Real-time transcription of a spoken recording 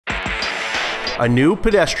A new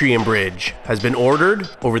pedestrian bridge has been ordered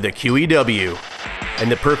over the Q.E.W,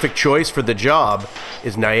 and the perfect choice for the job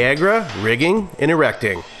is Niagara Rigging and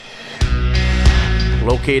Erecting.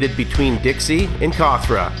 Located between Dixie and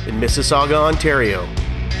Cawthra in Mississauga, Ontario,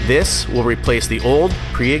 this will replace the old,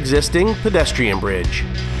 pre-existing pedestrian bridge.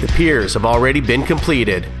 The piers have already been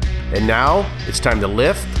completed, and now it's time to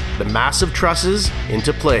lift the massive trusses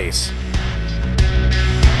into place.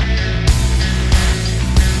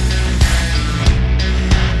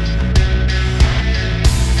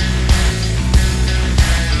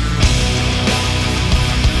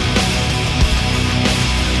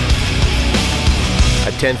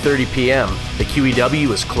 At 10:30 p.m., the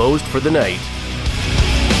Q.E.W is closed for the night.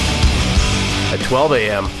 At 12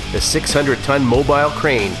 a.m., the 600-ton mobile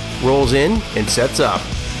crane rolls in and sets up.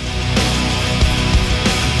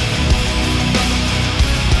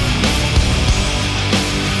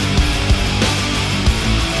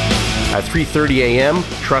 At 3:30 a.m.,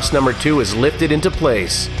 truss number 2 is lifted into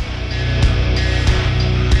place.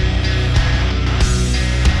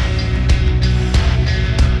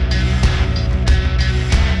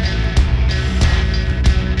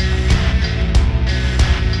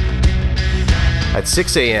 At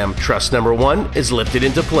 6 a.m., truss number 1 is lifted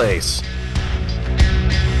into place.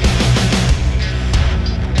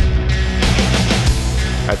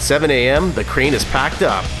 At 7 a.m., the crane is packed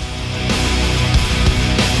up.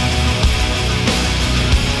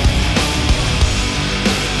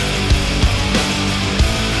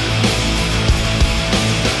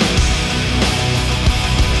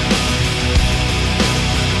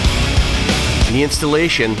 The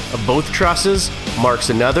installation of both trusses marks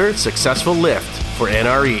another successful lift for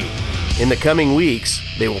NRE. In the coming weeks,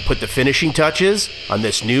 they will put the finishing touches on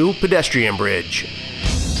this new pedestrian bridge.